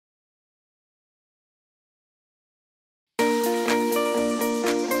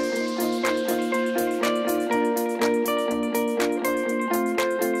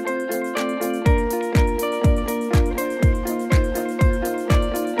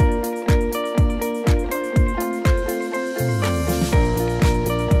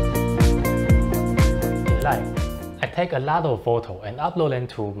take a lot of photos and upload them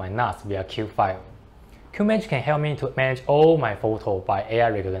to my NAS via Qfiling. Qmanage can help me to manage all my photos by AI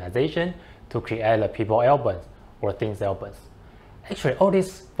recognition to create the people albums or things albums. Actually, all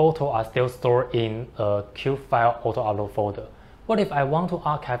these photos are still stored in a Qfile auto upload folder. What if I want to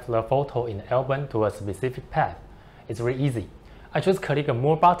archive the photo in the album to a specific path? It's very easy. I just click the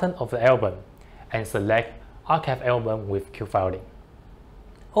More button of the album and select Archive Album with Qfiling.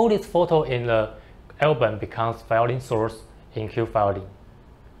 All these photos in the album becomes filing source in Qfiling.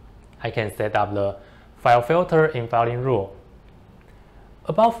 I can set up the file filter in filing rule.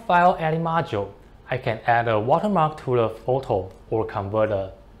 About file edit module, I can add a watermark to the photo or convert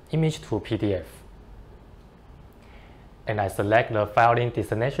the image to PDF. And I select the filing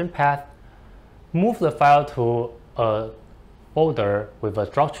destination path, move the file to a folder with a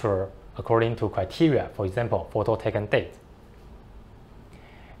structure according to criteria, for example, photo taken date.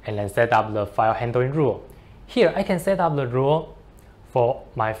 And then set up the file handling rule. Here I can set up the rule for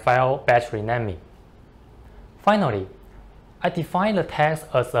my file batch renaming. Finally, I define the text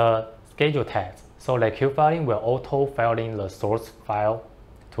as a schedule text, so that Qfiling will auto-filing the source file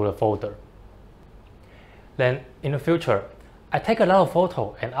to the folder. Then in the future, I take a lot of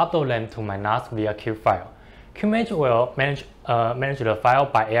photos and upload them to my NAS via Qfile. Qmanage will manage the file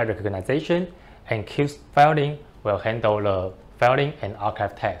by AI recognition, and Qfiling will handle the filing and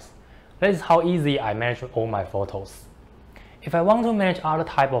archive tasks. That is how easy I manage all my photos. If I want to manage other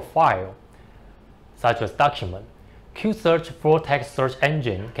type of file, such as document, QSearch full text search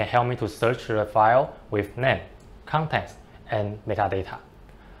engine can help me to search the file with name, context, and metadata.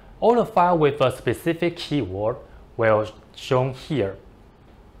 All the files with a specific keyword will shown here.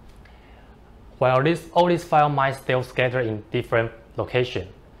 While all these files might still scatter in different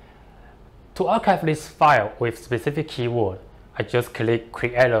locations. To archive this file with specific keyword, I just click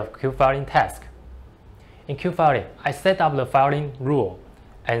Create a Qfiling task. In Qfiling, I set up the filing rule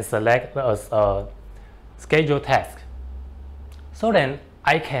and select as a schedule task. So then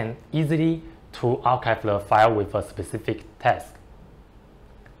I can easily to archive the file with a specific task.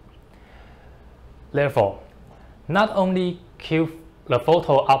 Therefore, not only the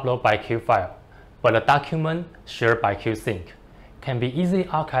photo uploaded by Qfile, but the document shared by Qsync can be easily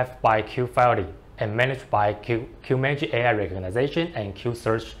archived by Qfiling and managed by Qmanage AI recognition and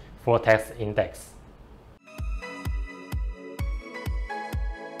Qsearch full text index.